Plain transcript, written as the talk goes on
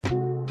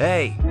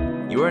Hey,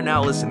 you are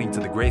now listening to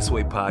the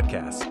Graceway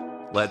Podcast.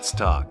 Let's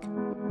talk.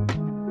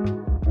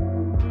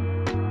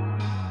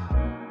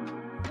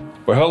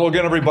 Well, hello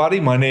again, everybody.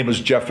 My name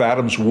is Jeff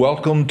Adams.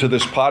 Welcome to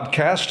this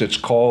podcast. It's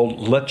called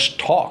Let's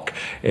Talk.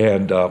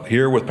 And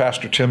here with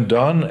Pastor Tim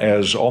Dunn,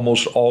 as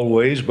almost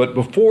always. But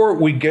before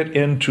we get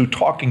into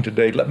talking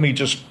today, let me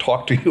just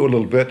talk to you a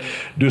little bit,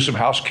 do some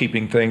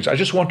housekeeping things. I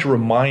just want to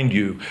remind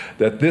you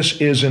that this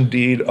is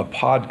indeed a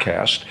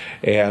podcast.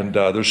 And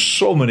there's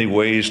so many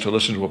ways to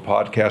listen to a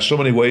podcast, so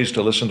many ways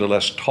to listen to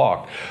Let's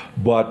Talk.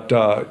 But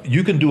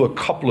you can do a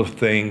couple of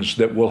things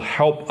that will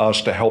help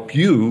us to help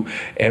you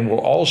and will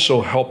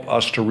also help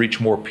us to reach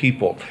more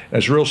people. And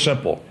it's real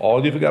simple.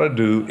 All you've got to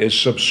do is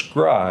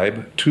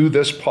subscribe to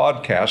this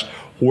podcast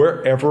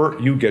wherever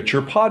you get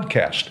your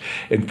podcast.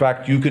 In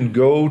fact, you can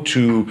go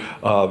to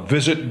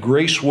visit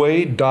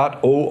graceway.org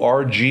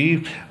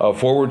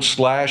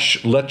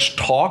 /let's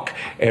talk,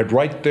 and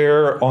right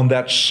there on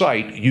that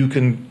site, you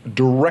can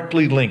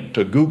directly link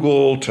to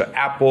Google, to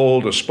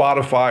Apple, to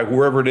Spotify,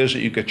 wherever it is that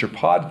you get your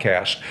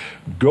podcast.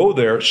 Go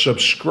there,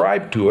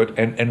 subscribe to it,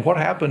 and what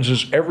happens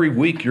is every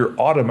week you're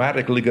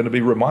automatically going to be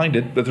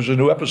reminded that there's a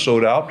new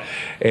episode out,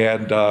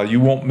 and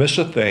you won't miss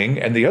a thing.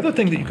 And the other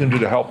thing that you can do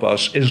to help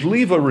us is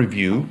leave a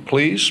review.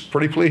 Please,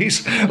 pretty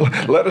please.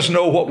 Let us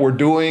know what we're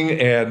doing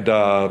and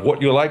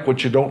what you like,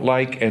 what you don't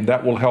like, and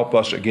that will help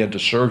us, again, to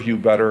serve you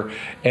better,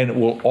 and it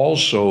will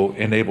also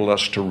enable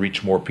us to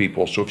reach more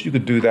people. So if you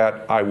could do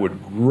that, I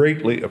would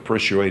greatly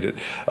appreciate it.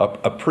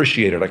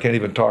 I can't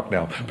even talk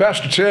now.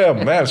 Pastor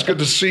Tim, man, it's good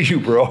to see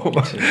you, bro.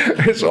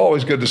 It's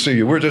always good to see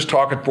you. We were just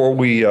talking before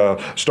we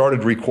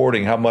started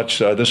recording how much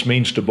this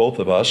means to both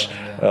of us.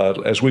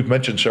 As we've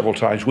mentioned several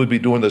times, we'd be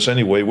doing this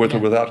anyway, with or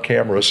without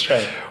cameras.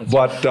 Right.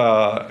 But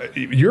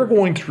you're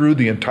going through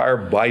the entire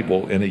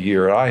Bible in a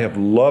year. I have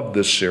loved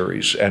this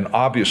series, and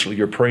obviously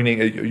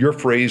your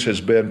phrase has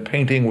been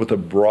painting with a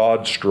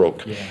broad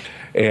stroke. Yeah.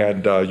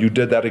 And you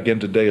did that again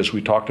today as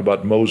we talked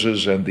about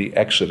Moses and the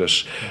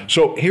Exodus. Yeah.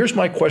 So here's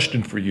my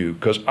question for you,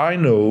 because I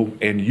know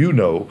and you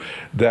know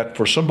that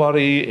for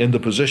somebody in the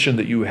position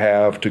that you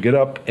have to get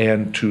up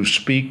and to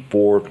speak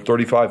for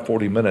 35,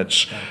 40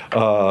 minutes,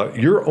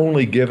 you're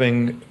only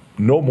giving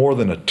no more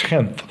than a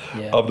tenth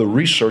of the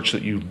research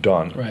that you've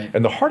done. Right.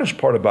 And the hardest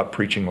part about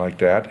preaching like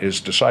that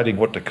is deciding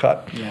what to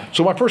cut. Yeah.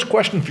 So my first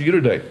question for you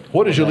today,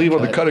 what did you leave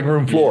on the cutting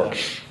room floor?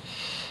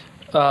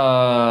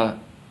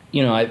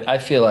 I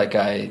feel like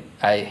I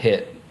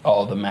hit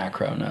all the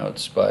macro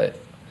notes, but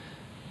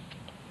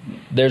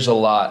there's a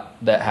lot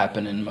that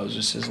happened in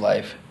Moses'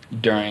 life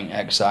during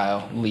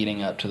exile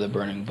leading up to the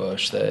burning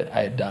bush that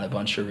I had done a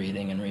bunch of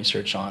reading and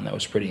research on that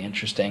was pretty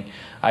interesting.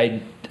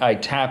 I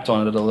tapped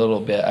on it a little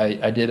bit.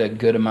 I did a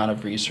good amount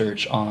of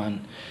research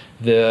on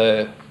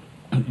the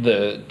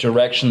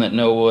direction that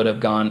Noah would have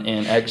gone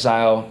in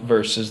exile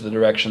versus the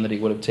direction that he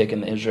would have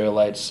taken the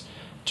Israelites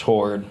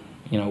toward,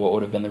 what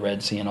would have been the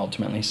Red Sea and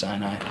ultimately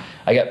Sinai.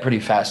 I got pretty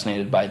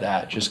fascinated by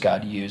that, just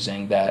God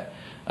using that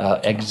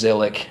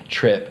exilic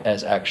trip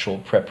as actual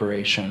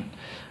preparation.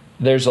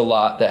 There's a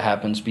lot that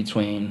happens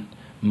between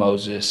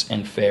Moses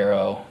and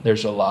Pharaoh.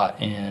 There's a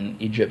lot in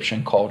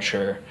Egyptian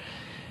culture.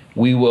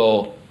 We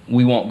won't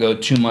go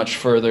too much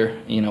further.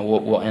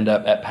 We'll end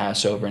up at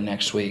Passover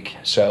next week.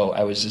 So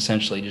I was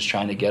essentially just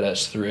trying to get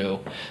us through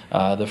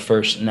the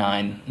first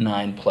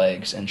nine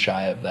plagues and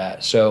shy of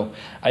that. So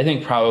I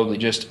think probably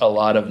just a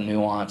lot of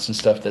nuance and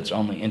stuff that's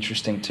only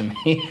interesting to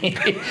me.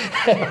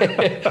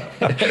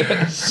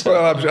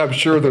 Well, I'm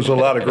sure there's a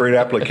lot of great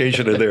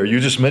application in there. You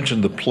just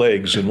mentioned the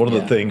plagues, and one of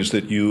the things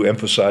that you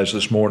emphasized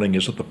this morning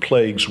is that the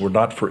plagues were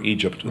not for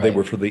Egypt. Right. They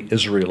were for the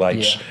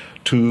Israelites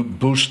to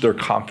boost their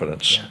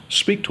confidence. Yeah.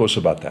 Speak to us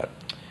about that.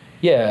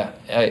 Yeah,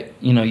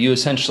 you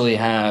essentially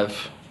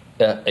have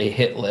a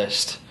hit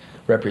list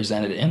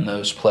represented in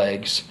those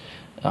plagues.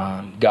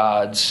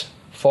 Gods,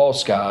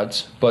 false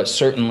gods, but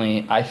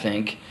certainly, I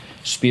think,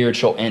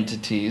 spiritual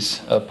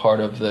entities, a part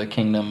of the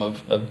kingdom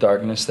of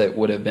darkness that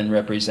would have been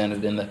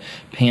represented in the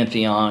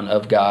pantheon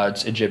of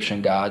gods,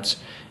 Egyptian gods.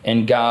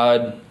 And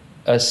God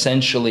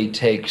essentially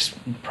takes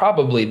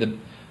probably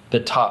the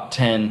top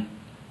 10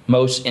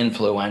 most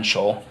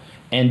influential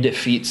and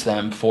defeats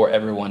them for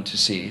everyone to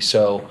see.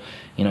 So,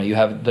 you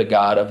have the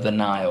god of the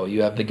Nile,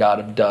 you have the god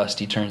of dust,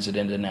 he turns it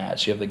into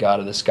gnats, you have the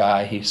god of the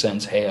sky, he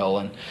sends hail,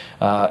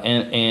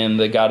 and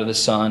the god of the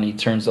sun, he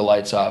turns the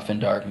lights off in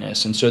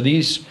darkness. And so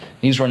these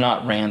were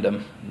not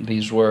random.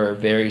 These were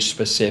very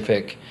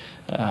specific,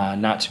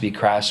 not to be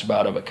crass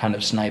about it, but kind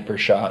of sniper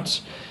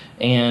shots.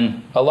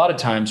 And a lot of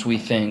times we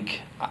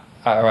think,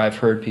 or I've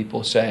heard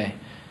people say,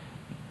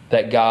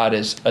 that God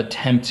is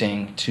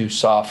attempting to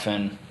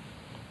soften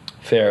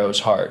Pharaoh's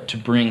heart, to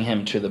bring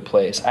him to the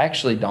place. I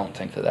actually don't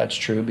think that that's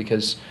true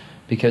because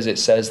it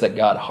says that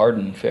God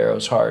hardened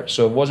Pharaoh's heart.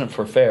 So it wasn't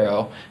for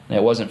Pharaoh and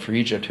it wasn't for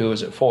Egypt. Who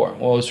was it for?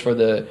 Well, it was for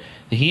the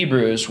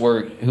Hebrews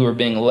who were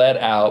being led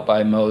out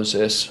by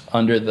Moses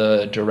under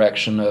the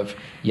direction of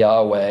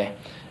Yahweh.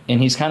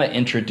 And he's kind of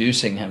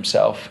introducing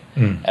himself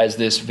as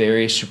this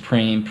very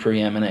supreme,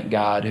 preeminent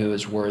God who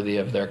is worthy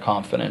of their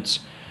confidence.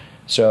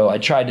 So I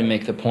tried to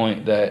make the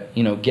point that,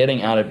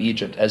 getting out of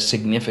Egypt, as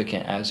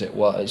significant as it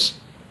was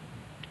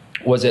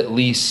at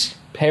least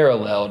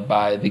paralleled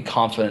by the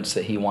confidence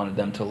that he wanted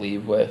them to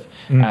leave with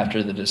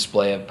after the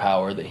display of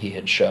power that he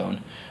had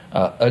shown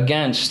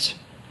against.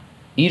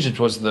 Egypt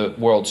was the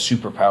world's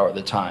superpower at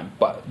the time,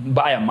 but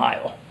by a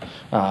mile.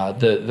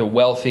 The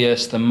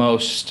wealthiest, the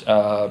most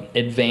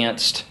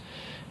advanced,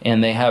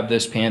 and they have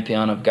this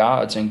pantheon of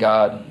gods, and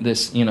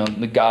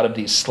the God of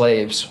these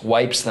slaves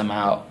wipes them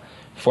out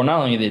for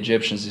not only the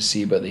Egyptians to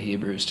see, but the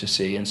Hebrews to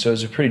see. And so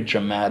it's a pretty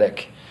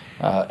dramatic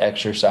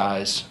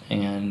exercise,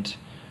 and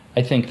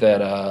I think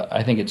that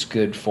I think it's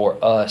good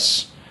for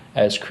us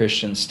as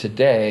Christians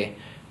today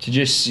to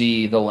just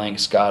see the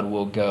lengths God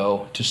will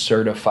go to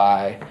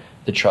certify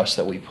the trust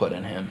that we put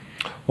in Him.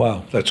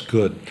 Wow, that's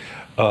good.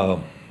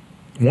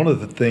 One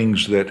of the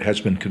things that has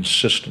been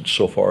consistent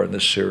so far in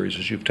this series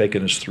is you've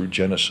taken us through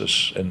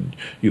Genesis, and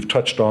you've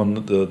touched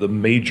on the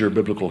major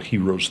biblical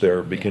heroes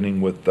there,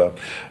 beginning with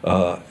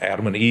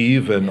Adam and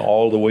Eve and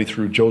all the way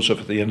through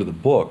Joseph at the end of the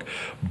book.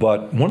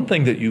 But one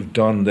thing that you've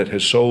done that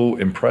has so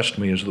impressed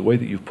me is the way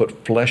that you've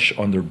put flesh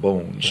on their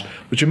bones. Yeah.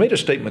 But you made a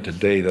statement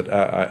today that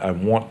I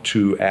want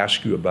to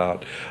ask you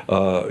about.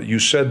 You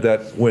said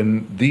that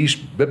when these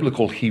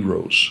biblical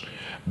heroes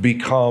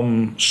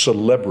become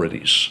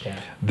celebrities,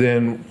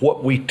 then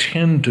what we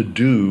tend to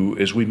do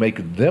is we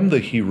make them the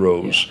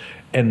heroes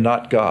and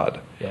not God.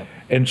 Yeah.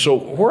 And so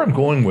where I'm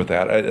going with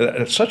that,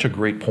 it's such a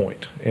great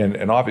point,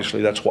 and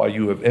obviously that's why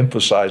you have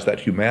emphasized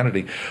that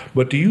humanity.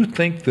 But do you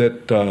think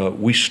that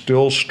we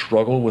still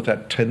struggle with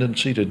that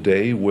tendency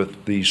today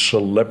with the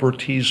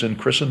celebrities in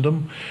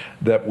Christendom,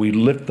 that we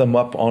lift them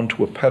up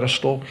onto a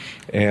pedestal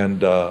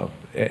and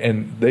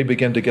they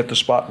begin to get the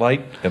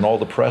spotlight and all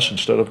the press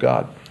instead of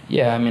God?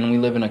 Yeah, I mean, we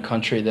live in a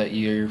country that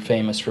you're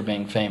famous for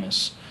being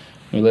famous.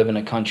 We live in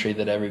a country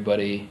that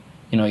everybody,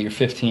 your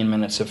 15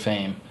 minutes of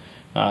fame.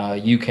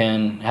 You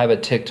can have a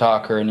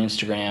TikTok or an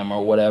Instagram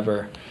or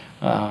whatever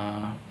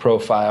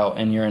profile,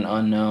 and you're an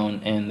unknown,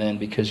 and then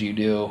because you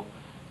do,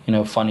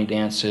 funny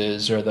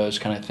dances or those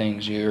kind of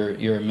things,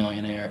 you're a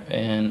millionaire.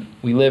 And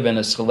we live in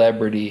a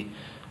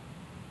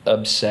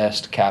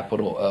celebrity-obsessed,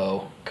 capital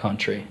O,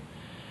 country.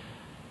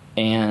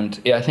 And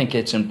I think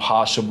it's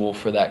impossible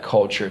for that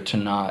culture to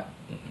not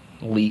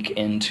leak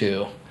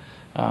into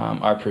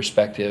our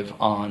perspective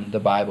on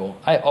the Bible.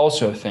 I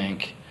also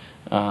think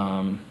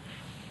that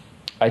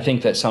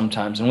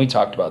sometimes, and we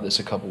talked about this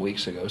a couple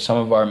weeks ago, some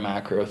of our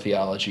macro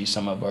theology,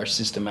 some of our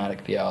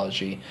systematic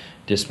theology,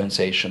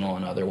 dispensational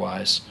and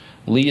otherwise,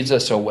 leads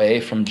us away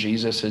from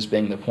Jesus as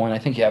being the point. I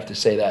think you have to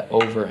say that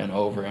over and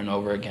over and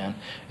over again,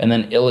 and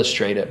then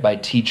illustrate it by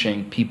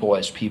teaching people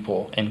as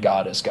people and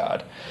God as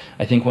God.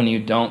 I think when you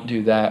don't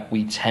do that,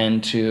 we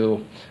tend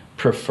to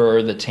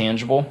prefer the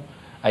tangible.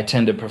 I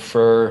tend to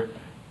prefer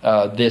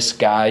this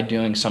guy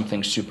doing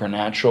something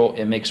supernatural.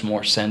 It makes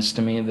more sense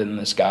to me than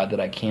this God that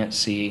I can't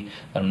see,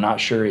 that I'm not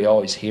sure He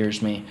always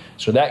hears me.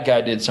 So that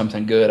guy did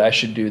something good. I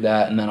should do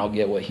that, and then I'll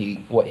get what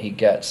he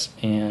gets.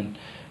 And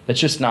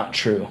that's just not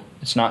true.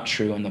 It's not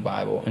true in the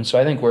Bible. And so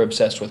I think we're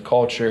obsessed with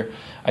culture.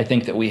 I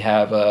think that we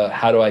have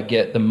how do I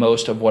get the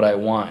most of what I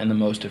want in the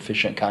most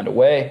efficient kind of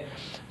way.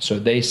 So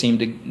they seem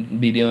to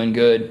be doing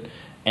good.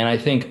 And I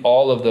think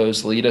all of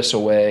those lead us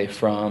away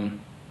from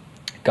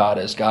God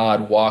as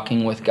God,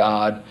 walking with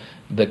God,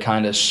 the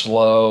kind of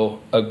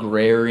slow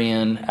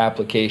agrarian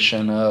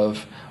application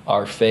of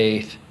our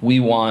faith. We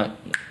want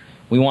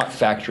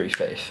factory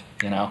faith,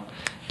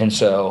 And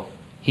so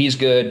He's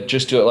good,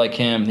 just do it like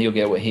Him, He'll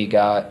get what He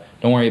got.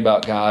 Don't worry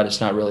about God, it's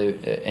not really,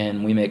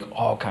 and we make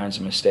all kinds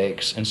of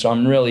mistakes. And so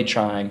I'm really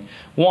trying,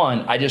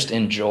 one, I just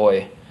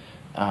enjoy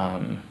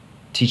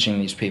teaching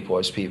these people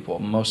as people.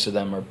 Most of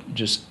them are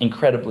just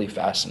incredibly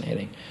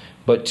fascinating.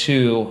 But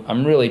two,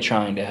 I'm really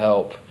trying to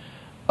help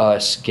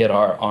us get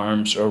our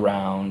arms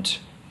around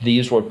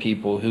these were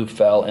people who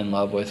fell in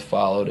love with,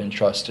 followed, and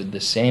trusted the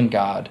same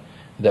God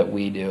that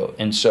we do.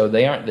 And so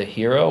they aren't the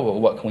hero, but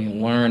what can we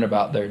learn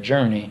about their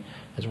journey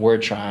as we're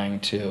trying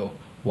to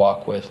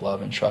walk with,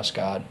 love, and trust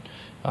God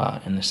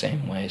in the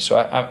same way. So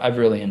I've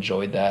really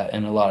enjoyed that,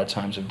 and a lot of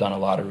times I've done a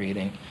lot of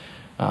reading,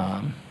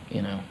 on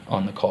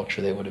the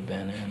culture they would have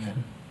been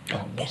in.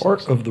 And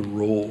part of the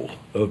role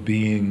of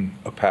being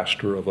a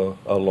pastor of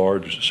a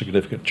large,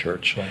 significant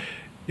church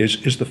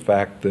is the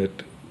fact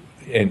that,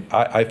 and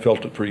I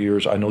felt it for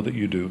years, I know that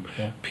you do,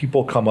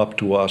 people come up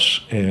to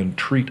us and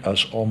treat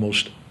us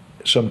almost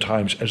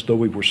sometimes as though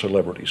we were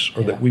celebrities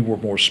or that we were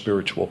more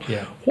spiritual.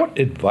 What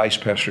advice,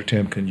 Pastor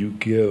Tim, can you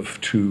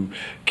give to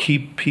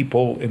keep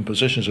people in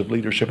positions of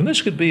leadership? And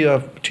this could be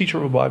a teacher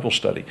of a Bible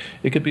study.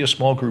 It could be a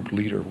small group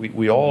leader.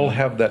 We all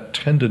have that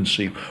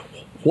tendency.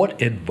 What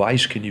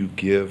advice can you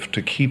give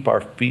to keep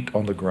our feet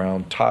on the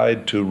ground,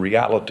 tied to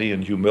reality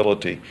and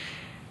humility?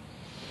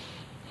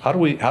 How do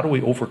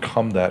we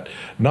overcome that,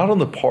 not on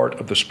the part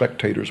of the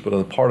spectators, but on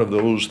the part of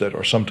those that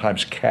are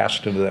sometimes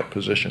cast into that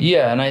position?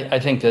 Yeah, and I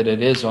think that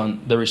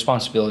the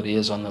responsibility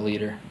is on the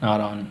leader, not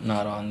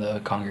on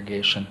the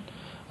congregation.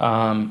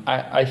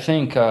 I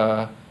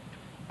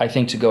I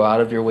think to go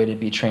out of your way to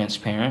be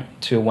transparent,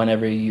 to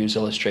whenever you use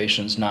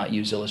illustrations, not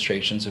use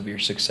illustrations of your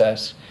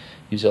success,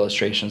 use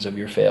illustrations of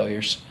your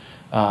failures.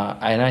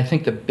 And I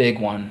think the big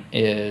one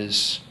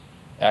is,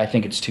 I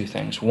think it's two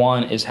things.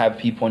 One is have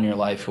people in your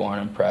life who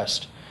aren't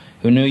impressed,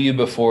 who knew you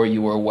before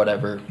you were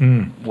whatever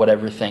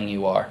thing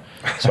you are.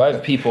 So I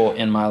have people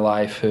in my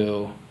life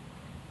who,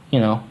 you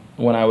know,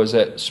 when I was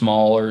at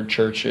smaller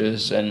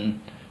churches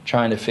and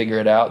trying to figure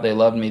it out, they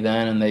loved me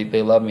then and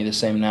they love me the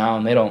same now,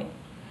 and they don't,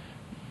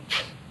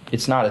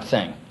 it's not a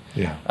thing.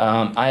 Yeah.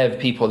 I have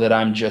people that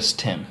I'm just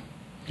Tim.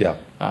 Yeah.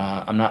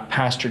 I'm not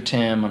Pastor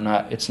Tim. I'm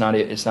not. It's not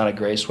a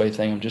Graceway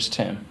thing. I'm just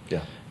Tim.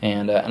 Yeah.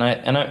 And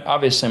I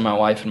obviously my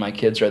wife and my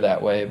kids are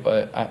that way.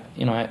 But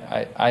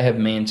I have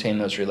maintained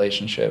those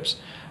relationships.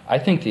 I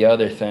think the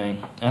other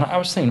thing, and I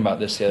was thinking about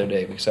this the other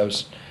day because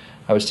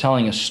I was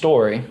telling a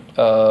story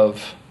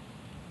of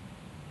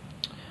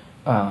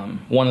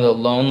one of the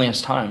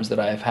loneliest times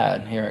that I've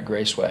had here at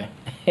Graceway.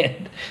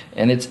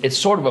 And it's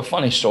sort of a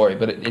funny story,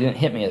 but it didn't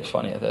hit me as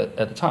funny at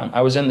the time.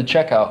 I was in the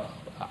checkout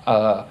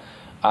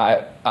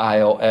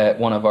aisle at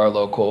one of our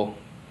local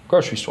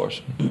grocery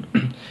stores,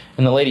 and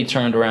the lady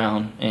turned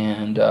around,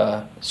 and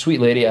sweet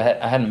lady,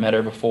 I hadn't met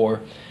her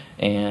before,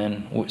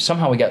 and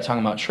somehow we got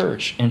talking about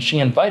church, and she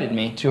invited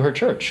me to her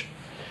church,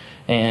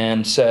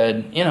 and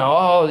said,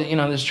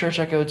 this church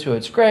I go to,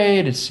 it's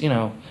great, it's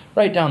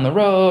right down the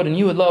road, and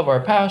you would love our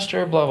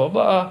pastor, blah blah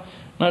blah.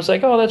 And I was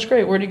like, oh, that's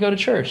great. Where do you go to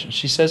church? And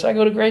she says, I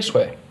go to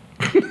Graceway.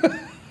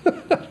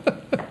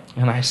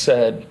 And I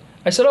said,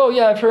 oh,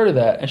 yeah, I've heard of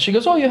that. And she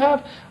goes, oh, you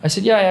have? I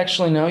said, yeah, I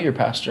actually know your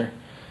pastor.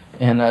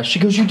 And she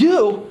goes, you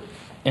do?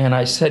 And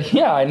I said,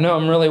 yeah, I know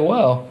him really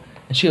well.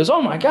 And she goes,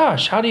 oh, my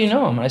gosh, how do you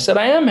know him? And I said,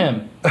 I am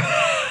him.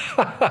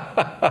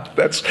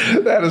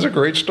 That is a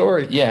great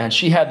story. Yeah, and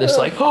she had this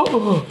like,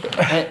 oh.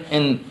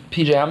 And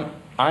PJ,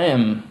 I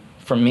am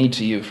from me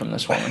to you from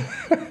this woman.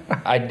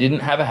 I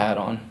didn't have a hat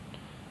on.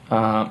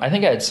 I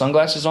think I had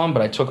sunglasses on,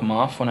 but I took them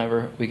off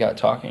whenever we got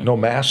talking. No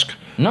mask?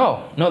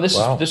 No.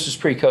 This is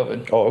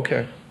pre-COVID. Oh,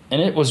 okay.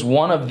 And it was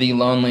one of the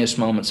loneliest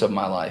moments of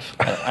my life.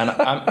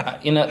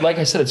 And like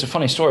I said, it's a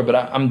funny story, but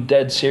I'm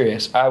dead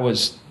serious. I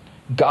was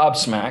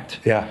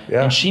gobsmacked. Yeah.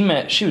 And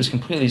she was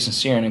completely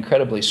sincere and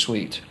incredibly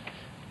sweet.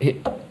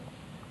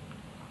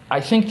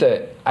 I think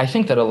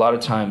that a lot of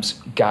times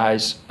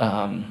guys,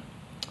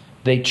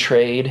 they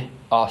trade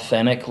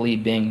authentically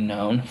being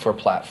known for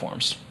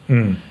platforms.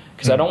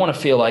 Because I don't want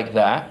to feel like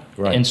that.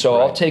 Right, and so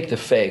right. I'll take the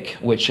fake,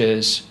 which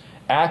is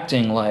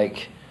acting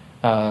like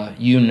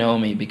you know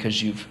me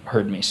because you've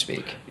heard me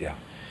speak. Yeah.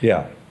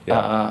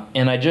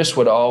 And I just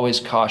would always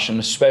caution,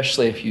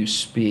 especially if you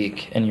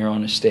speak and you're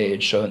on a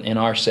stage, so in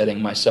our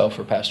setting, myself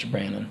or Pastor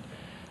Brandon,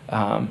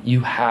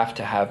 you have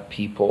to have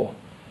people,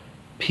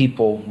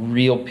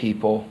 real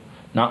people,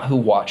 not who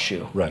watch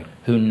you, right,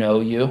 who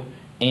know you,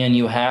 and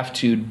you have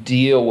to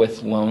deal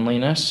with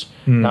loneliness,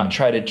 not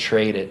try to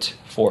trade it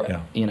for,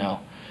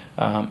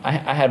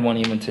 I had one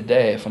even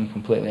today, if I'm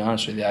completely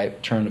honest with you. I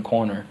turned a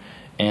corner,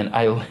 and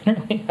I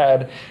literally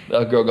had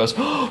a girl goes,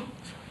 oh,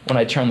 when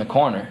I turned the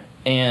corner.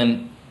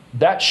 And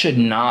that should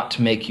not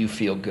make you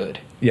feel good.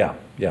 Yeah.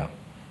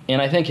 And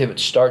I think if it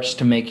starts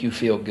to make you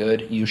feel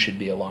good, you should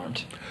be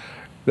alarmed.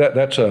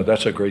 That's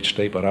a great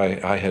statement.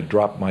 I had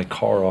dropped my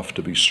car off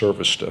to be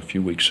serviced a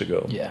few weeks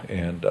ago,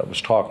 and I was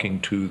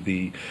talking to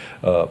the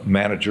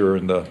manager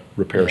in the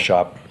repair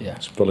shop,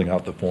 filling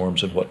out the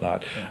forms and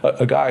whatnot.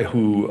 A guy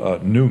who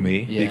knew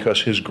me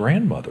because his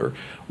grandmother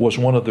was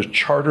one of the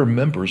charter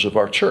members of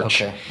our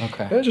church.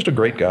 Okay. Just a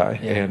great guy.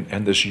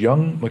 And this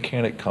young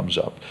mechanic comes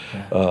up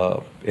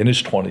in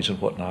his 20s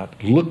and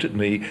whatnot, looked at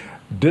me,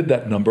 did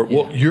that number.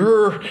 Well,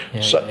 you're.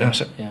 I said,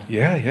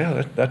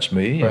 that's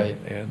me. Right.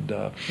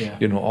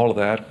 And all of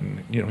that.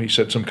 And he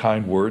said some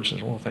kind words.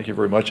 And well, thank you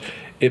very much.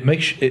 It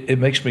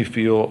makes me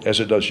feel, as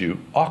it does you,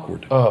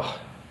 awkward. Oh,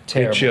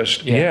 terrible. It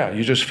just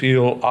you just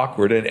feel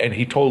awkward. And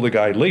he told the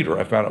guy later,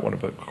 I found out when I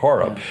put the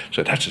car up,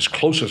 said that's as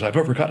close as I've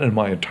ever gotten in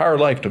my entire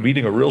life to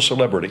meeting a real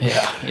celebrity.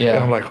 Yeah.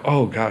 And I'm like,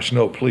 oh gosh,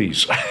 no,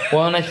 please.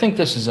 Well, and I think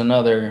this is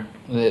another.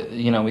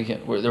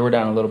 We're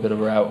down a little bit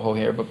of a rabbit hole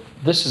here, but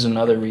this is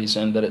another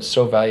reason that it's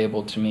so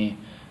valuable to me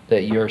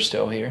that you're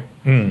still here,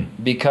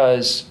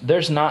 because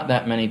there's not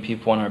that many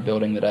people in our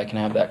building that I can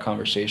have that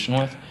conversation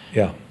with.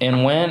 Yeah.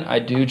 And when I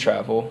do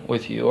travel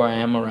with you, or I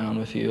am around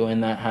with you,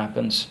 and that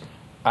happens,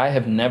 I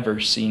have never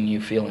seen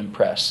you feel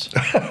impressed.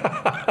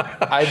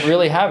 I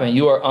really haven't.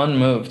 You are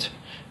unmoved,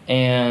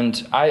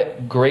 and I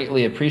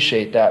greatly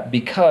appreciate that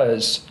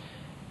because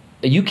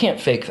you can't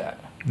fake that.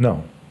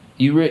 No.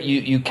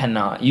 You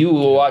cannot. You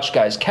will watch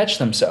guys catch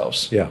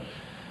themselves. Yeah.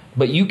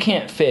 But you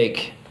can't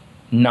fake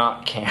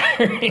not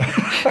caring.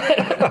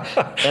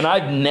 And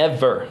I've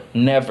never,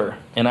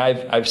 and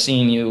I've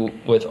seen you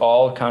with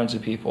all kinds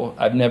of people.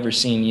 I've never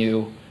seen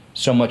you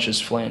so much as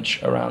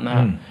flinch around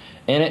that.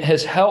 And it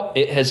has helped.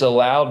 It has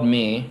allowed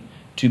me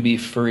to be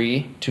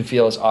free to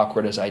feel as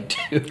awkward as I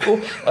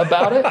do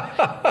about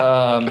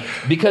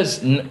it.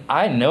 Because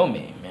I know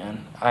me,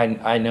 man.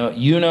 I know,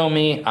 you know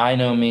me, I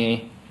know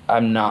me.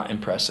 I'm not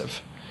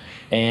impressive.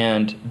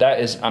 And that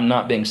is, I'm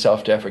not being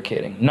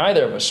self-deprecating.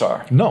 Neither of us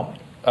are. No,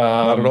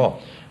 not at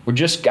all. We're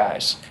just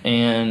guys,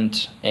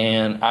 and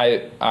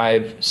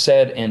I've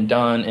said and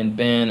done and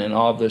been and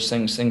all of those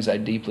things I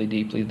deeply,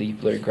 deeply,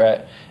 deeply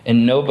regret.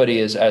 And nobody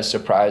is as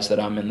surprised that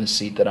I'm in the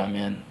seat that I'm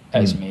in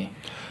as me.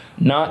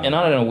 Not in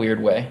a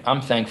weird way. I'm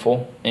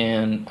thankful,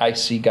 and I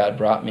see God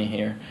brought me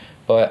here.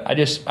 But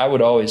I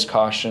would always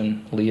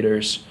caution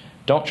leaders,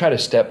 don't try to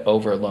step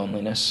over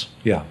loneliness.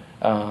 Yeah.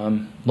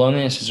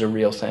 Loneliness is a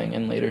real thing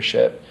in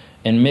leadership,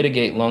 and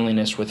mitigate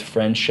loneliness with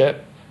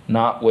friendship,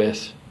 not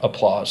with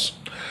applause.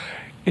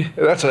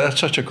 That's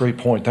such a great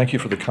point. Thank you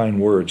for the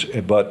kind words.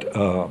 But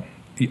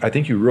I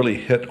think you really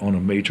hit on a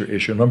major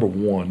issue. Number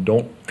one,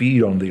 don't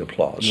feed on the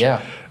applause.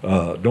 Yeah.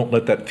 Don't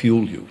let that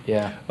fuel you.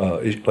 Yeah.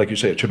 Like you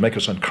say, it should make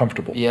us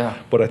uncomfortable. Yeah.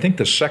 But I think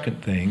the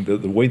second thing,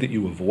 the way that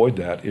you avoid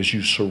that is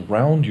you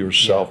surround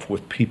yourself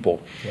with people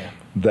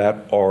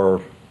that are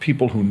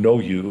people who know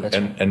you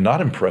and not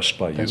impressed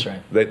by you. That's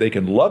right. They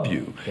can love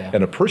you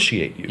and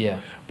appreciate you,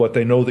 but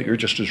they know that you're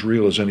just as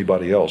real as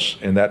anybody else.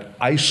 And that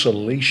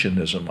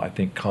isolationism, I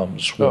think,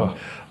 comes when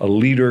a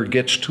leader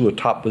gets to a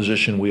top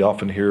position. We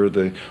often hear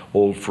the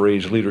old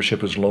phrase,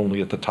 leadership is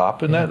lonely at the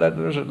top, and that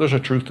there's a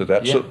truth to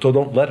that. So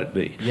don't let it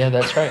be. Yeah,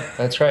 that's right.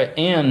 That's right.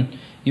 And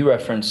you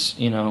reference,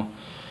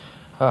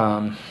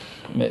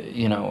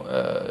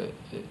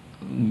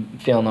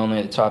 feeling lonely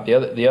at the top.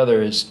 The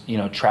other is,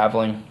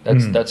 traveling.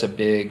 That's a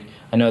big.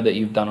 I know that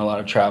you've done a lot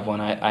of travel,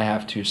 and I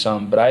have to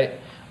some, but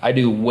I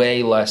do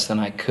way less than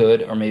I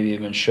could or maybe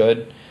even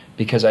should,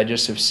 because I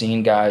just have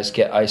seen guys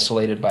get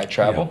isolated by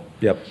travel.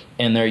 Yep.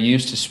 And they're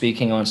used to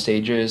speaking on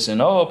stages and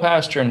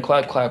pastor and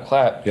clap, clap,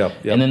 clap.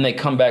 Yep. And then they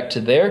come back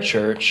to their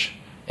church,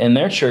 and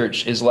their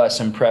church is less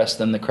impressed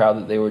than the crowd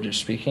that they were just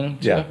speaking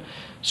to. Yeah.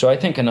 So I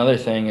think another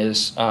thing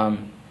is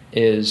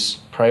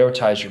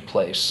prioritize your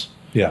place.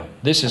 Yeah.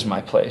 This is my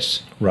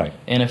place. Right.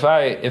 And if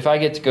I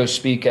get to go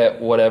speak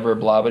at whatever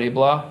blah blah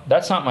blah,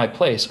 that's not my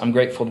place. I'm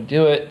grateful to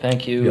do it.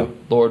 Thank you,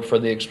 Lord, for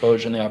the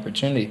exposure and the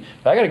opportunity.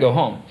 But I got to go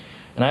home,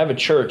 and I have a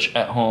church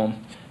at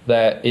home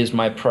that is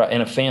my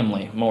and a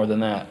family more than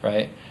that,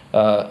 right?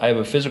 I have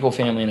a physical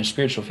family and a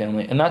spiritual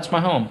family, and that's my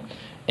home.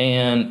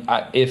 And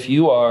if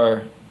you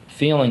are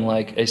feeling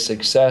like a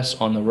success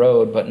on the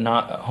road but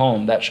not at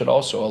home, that should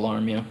also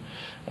alarm you.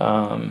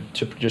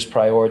 To just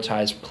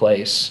prioritize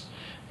place.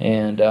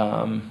 And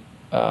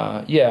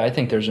I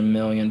think there's a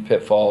million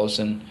pitfalls,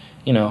 and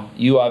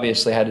you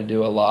obviously had to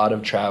do a lot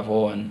of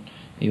travel, and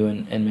you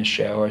and Miss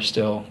Shao are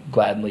still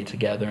gladly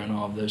together and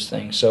all of those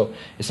things. So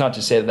it's not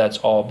to say that that's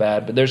all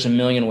bad, but there's a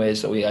million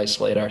ways that we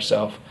isolate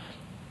ourselves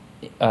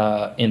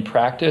in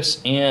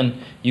practice,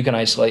 and you can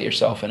isolate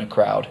yourself in a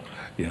crowd.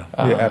 Yeah,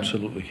 you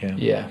absolutely can.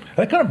 Yeah.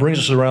 That kind of brings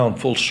us around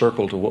full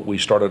circle to what we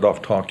started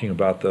off talking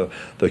about,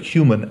 the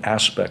human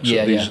aspects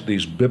of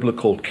these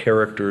biblical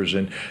characters.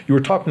 And you were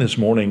talking this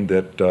morning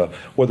that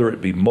whether it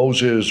be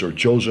Moses or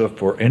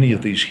Joseph or any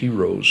of these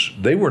heroes,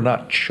 they were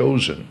not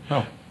chosen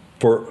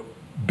for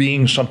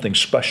being something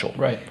special.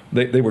 Right.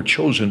 They were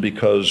chosen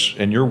because,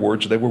 in your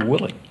words, they were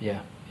willing.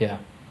 Yeah.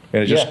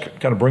 And it just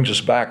kind of brings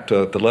us back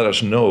to let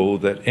us know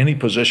that any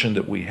position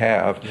that we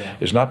have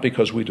is not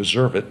because we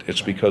deserve it.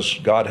 It's because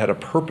God had a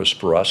purpose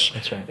for us,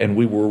 and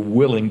we were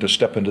willing to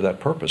step into that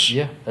purpose.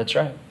 Yeah, that's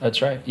right.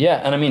 Yeah,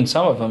 and I mean,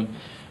 some of them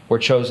were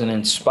chosen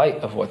in spite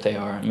of what they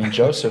are. I mean,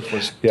 Joseph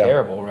was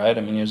terrible, right?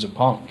 I mean, he was a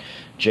punk.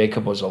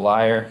 Jacob was a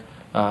liar.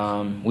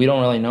 We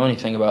don't really know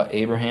anything about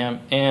Abraham,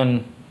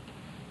 and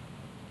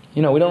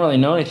we don't really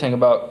know anything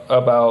about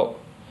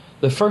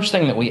the first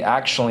thing that we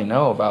actually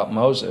know about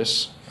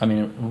Moses. I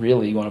mean,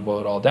 really, you want to boil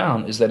it all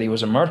down, is that he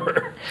was a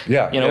murderer. We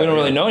don't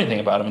really know anything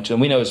about him until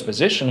we know his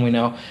position. We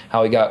know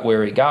how he got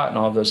where he got and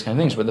all of those kind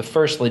of things. But the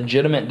first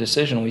legitimate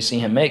decision we see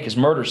him make is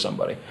murder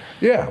somebody.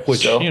 Yeah,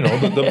 which,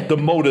 the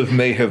motive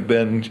may have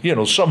been,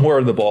 somewhere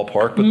in the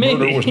ballpark, but Maybe,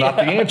 murder was not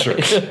the answer.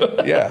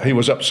 He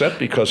was upset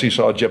because he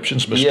saw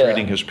Egyptians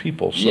mistreating his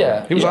people.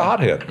 So he was a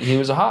hothead. He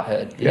was a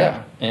hothead,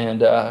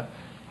 And,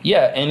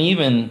 and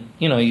even,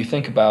 you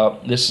think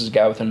about, this is a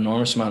guy with an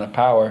enormous amount of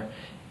power.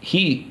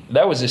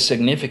 That was a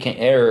significant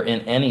error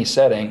in any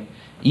setting,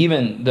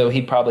 even though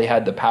he probably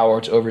had the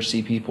power to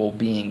oversee people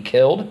being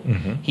killed.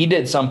 Mm-hmm. He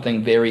did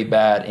something very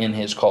bad in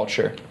his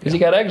culture because he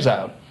got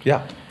exiled.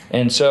 Yeah.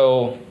 And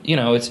so,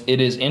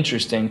 it is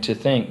interesting to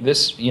think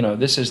this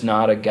is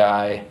not a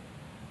guy,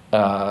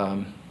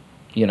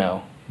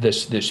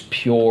 this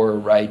pure,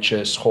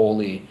 righteous,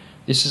 holy.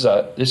 This is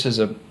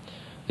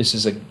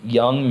a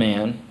young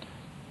man,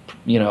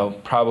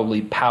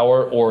 probably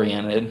power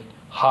oriented,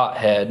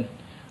 hothead.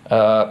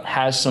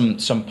 Has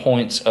some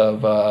points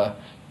of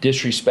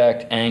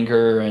disrespect,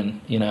 anger, and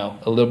a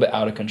little bit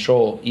out of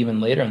control even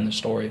later in the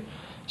story.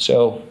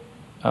 So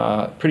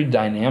pretty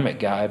dynamic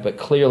guy, but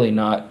clearly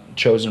not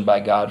chosen by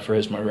God for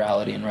his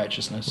morality and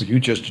righteousness. You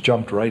just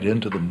jumped right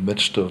into the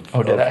midst of,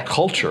 did I?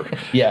 culture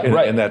Yeah, in,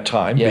 right. in that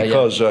time, Yeah,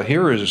 because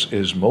here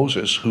is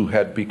Moses, who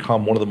had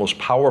become one of the most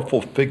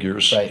powerful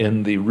figures Right.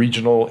 in the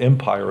regional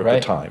empire at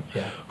Right. the time,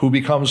 Yeah. who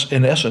becomes,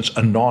 in essence,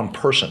 a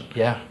non-person.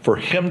 Yeah. For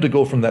him to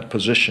go from that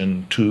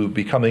position to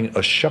becoming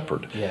a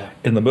shepherd Yeah.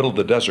 in the middle of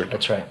the desert,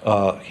 That's right.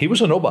 He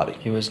was a nobody.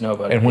 He was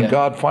nobody. And when yeah.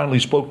 God finally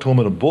spoke to him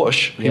in a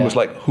bush, he Yeah. was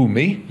like, "Who,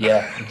 me?"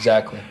 Yeah,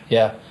 exactly.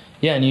 Yeah.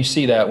 Yeah, and you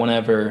see that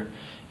whenever,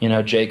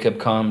 Jacob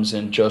comes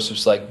and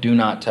Joseph's like, do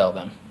not tell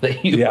them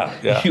that you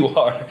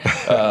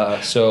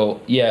are. So,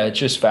 yeah, it's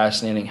just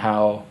fascinating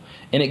how,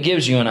 and it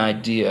gives you an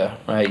idea,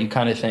 right? You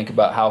kind of think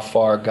about how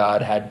far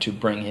God had to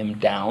bring him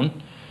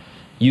down.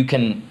 You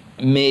can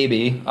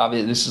maybe,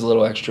 obviously this is a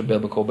little extra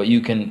biblical, but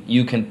you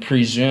can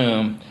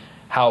presume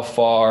how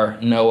far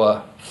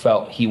Noah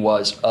felt he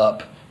was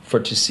up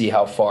to see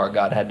how far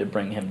God had to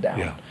bring him down.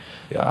 Yeah.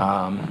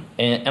 Yeah.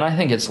 And I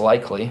think it's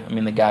likely. I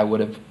mean, the guy would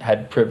have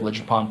had privilege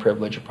upon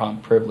privilege upon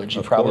privilege. He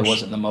Of probably course.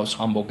 wasn't the most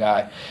humble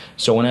guy.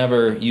 So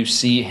whenever you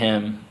see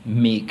him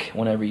meek,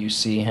 whenever you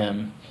see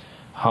him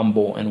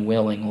humble and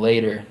willing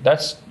later,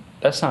 that's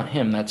not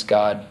him. That's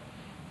God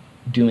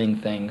doing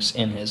things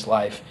in his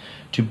life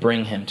to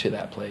bring him to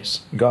that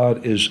place.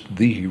 God is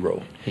the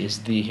hero.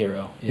 He's the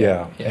hero.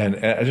 Yeah. And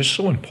it's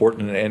so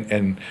important.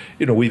 And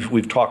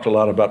we've talked a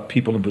lot about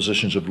people in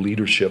positions of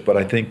leadership, but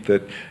I think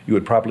that you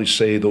would probably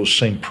say those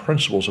same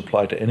principles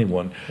apply to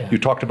anyone. Yeah. You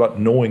talked about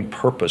knowing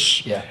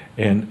purpose, Yeah.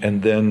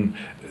 and then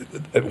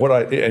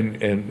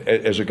and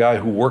as a guy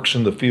who works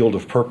in the field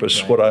of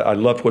purpose, Right. I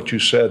loved what you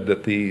said,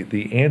 that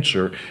the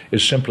answer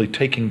is simply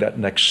taking that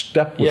next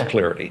step with Yeah.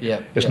 clarity. Yeah.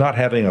 It's Yeah. not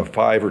having a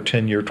 5 or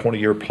 10-year,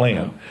 20-year plan.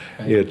 No.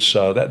 Right. It's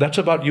that's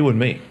about you and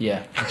me.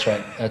 Yeah, that's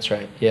right. That's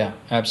right. Yeah,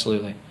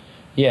 absolutely.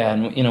 Yeah,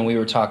 and we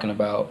were talking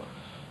about,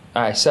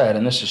 I said,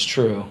 and this is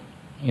true,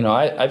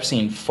 I've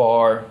seen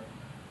far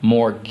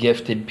more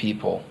gifted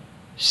people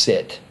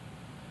sit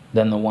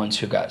than the ones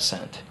who got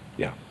sent.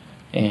 Yeah.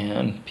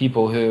 And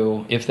people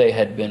who, if they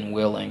had been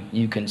willing,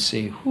 you can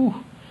see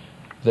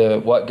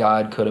what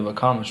God could have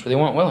accomplished, but they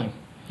weren't willing.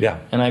 Yeah.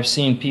 And I've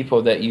seen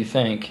people that you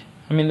think,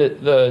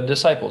 the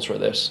disciples were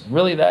this.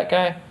 Really, that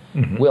guy?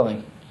 Mhm.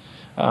 Willing.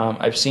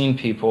 I've seen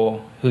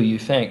people who you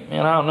think,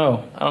 man, I don't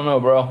know,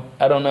 bro.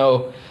 I don't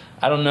know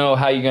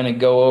how you're going to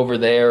go over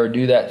there or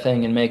do that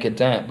thing and make a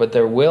dent. But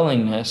their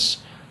willingness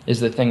is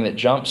the thing that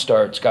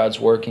jumpstarts God's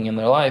working in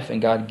their life,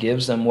 and God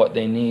gives them what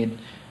they need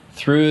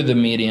through the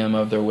medium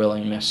of their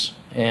willingness.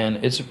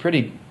 And it's a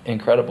pretty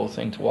incredible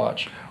thing to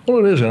watch.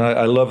 Well, it is, and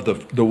I love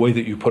the way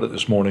that you put it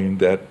this morning,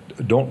 that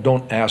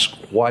don't ask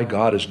why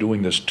God is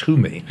doing this to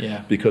me,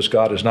 Yeah. because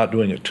God is not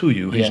doing it to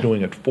you, He's Yeah.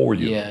 doing it for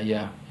you.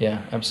 Yeah,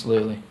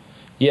 absolutely.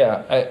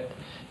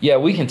 Yeah,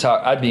 we can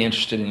talk. I'd be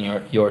interested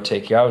in your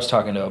take here. I was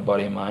talking to a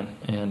buddy of mine,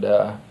 and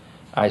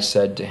I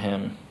said to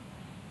him,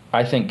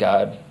 I think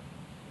God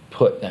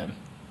put them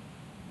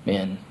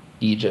in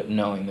Egypt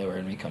knowing they were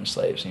going to become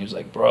slaves. And he was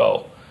like,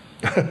 bro.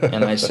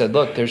 And I said,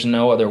 look, there's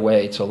no other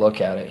way to look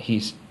at it.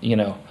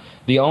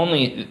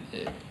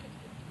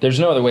 There's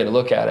no other way to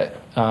look at it.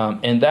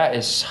 And that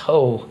is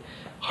so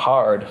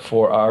hard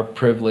for our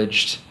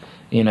privileged,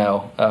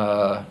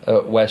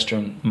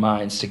 Western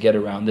minds to get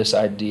around, this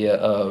idea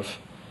of,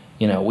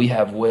 we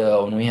have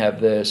will and we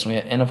have this.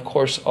 And of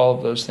course, all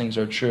of those things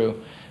are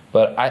true.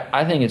 But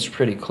I think it's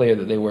pretty clear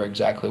that they were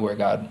exactly where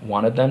God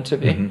wanted them to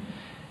be. Mm-hmm.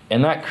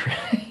 And that,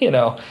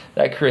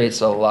 that creates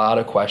a lot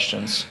of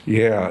questions.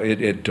 Yeah,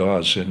 it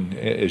does. And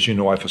as you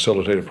know, I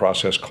facilitate a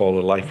process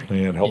called a life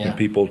plan, helping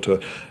people to,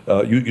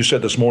 you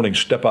said this morning,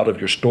 step out of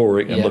your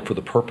story and look for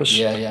the purpose.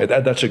 Yeah.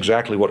 That's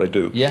exactly what I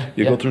do.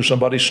 You go through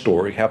somebody's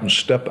story, have them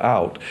step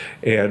out.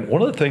 And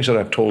one of the things that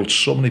I've told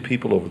so many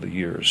people over the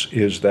years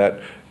is that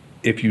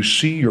if you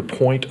see your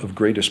point of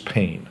greatest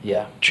pain,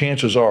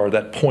 chances are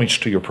that points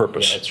to your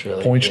purpose,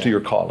 points to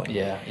your calling.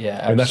 Yeah, absolutely.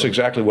 And that's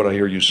exactly what I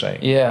hear you saying.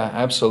 Yeah,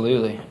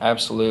 absolutely.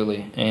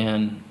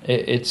 And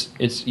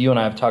it's you and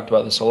I have talked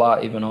about this a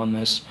lot, even on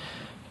this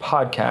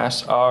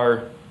podcast.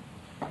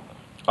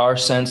 Our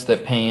sense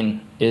that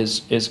pain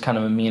is kind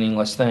of a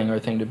meaningless thing or a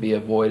thing to be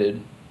avoided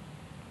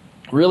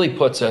really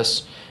puts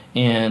us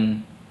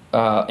in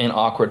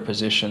awkward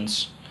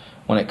positions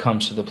when it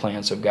comes to the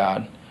plans of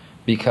God,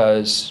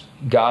 because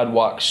God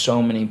walks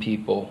so many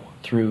people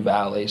through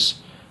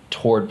valleys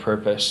toward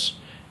purpose,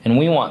 and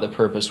we want the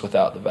purpose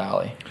without the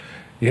valley.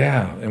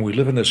 Yeah, and we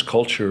live in this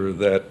culture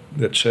that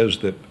says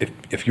that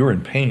if you're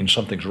in pain,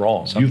 something's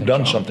wrong. You've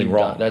done something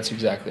wrong. That's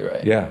exactly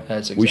right. Yeah,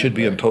 that's exactly we should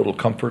be right. in total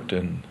comfort,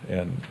 and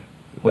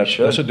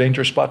that's a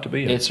dangerous spot to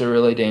be in. It's a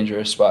really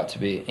dangerous spot to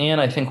be, and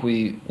I think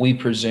we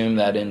presume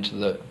that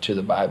into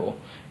the Bible,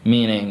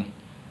 meaning,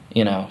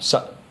 and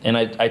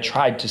I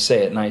tried to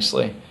say it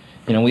nicely.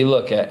 We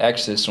look at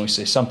Exodus and we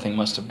say something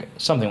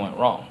went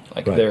wrong.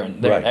 Like they're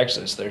in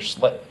Exodus,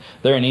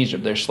 they're in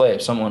Egypt, they're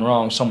slaves. Someone went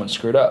wrong, someone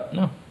screwed up.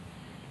 No.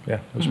 Yeah,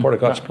 it was part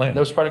of God's plan.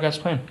 That was part of God's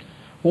plan.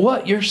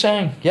 What you're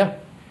saying? Yeah.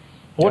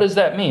 What does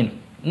that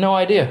mean? No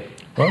idea.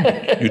 Well,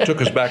 you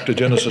took us back to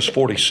Genesis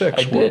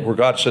 46, where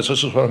God says,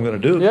 this is what I'm going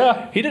to do.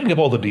 Yeah. He didn't give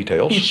all the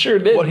details. He sure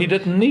didn't. But he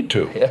didn't need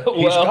to. Yeah,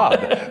 He's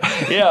God.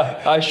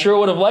 Yeah, I sure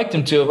would have liked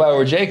him to if I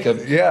were Jacob.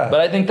 Yeah.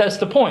 But I think that's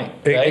the point.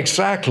 Right?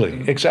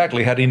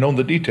 Exactly. Had he known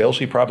the details,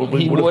 he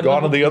probably would have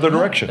gone in the other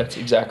direction. That's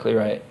exactly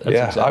right.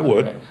 I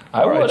would. Right.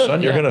 All right, would've,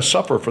 son, you're going to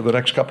suffer for the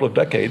next couple of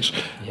decades.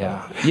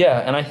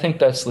 Yeah, and I think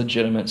that's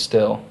legitimate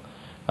still.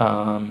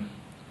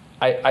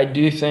 I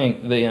do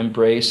think the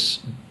embrace,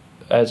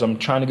 as I'm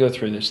trying to go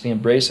through this, the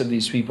embrace of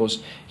these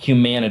people's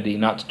humanity,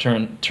 not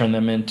to turn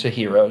them into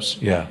heroes.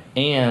 Yeah.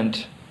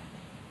 And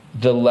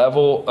the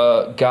level,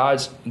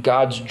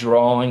 God's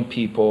drawing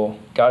people,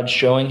 God's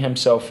showing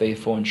himself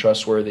faithful and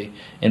trustworthy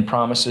in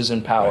promises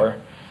and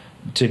power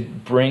to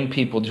bring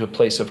people to a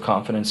place of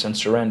confidence and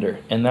surrender.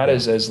 And that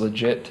is as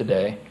legit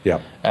today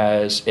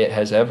as it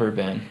has ever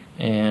been.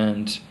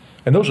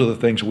 And those are the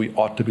things we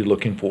ought to be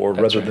looking for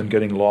rather than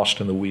getting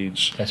lost in the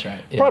weeds. That's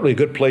right. Yeah. Probably a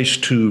good place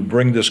to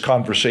bring this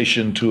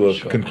conversation to a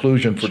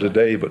conclusion for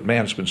today, but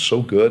man, it's been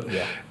so good.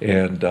 Yeah.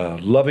 And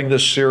loving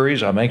this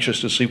series. I'm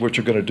anxious to see what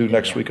you're going to do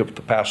next week at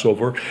the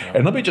Passover. Yeah.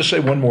 And let me just say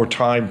one more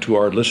time to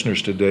our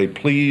listeners today,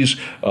 please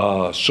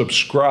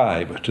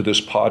subscribe to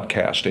this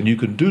podcast. And you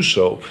can do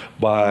so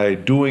by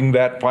doing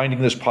that,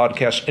 finding this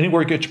podcast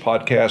anywhere you get your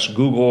podcasts,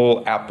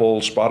 Google,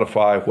 Apple,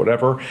 Spotify,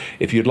 whatever.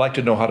 If you'd like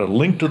to know how to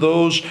link to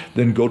those,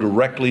 then go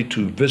directly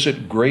to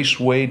visit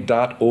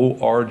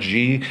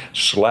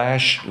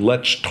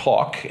graceway.org/let's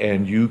talk,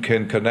 and you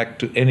can connect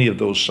to any of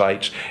those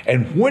sites.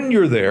 And when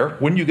you're there,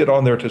 when you get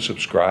on there to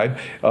subscribe,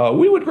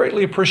 we would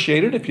greatly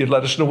appreciate it if you'd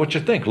let us know what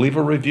you think. Leave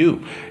a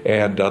review,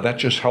 and that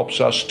just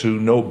helps us to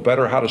know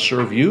better how to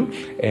serve you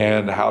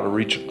and how to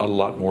reach a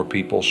lot more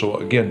people. So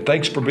again,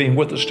 thanks for being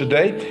with us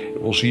today.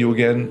 We'll see you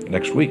again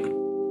next week.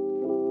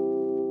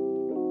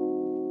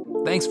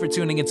 Thanks for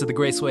tuning into the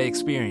Graceway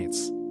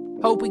Experience.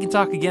 Hope we can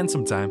talk again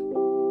sometime.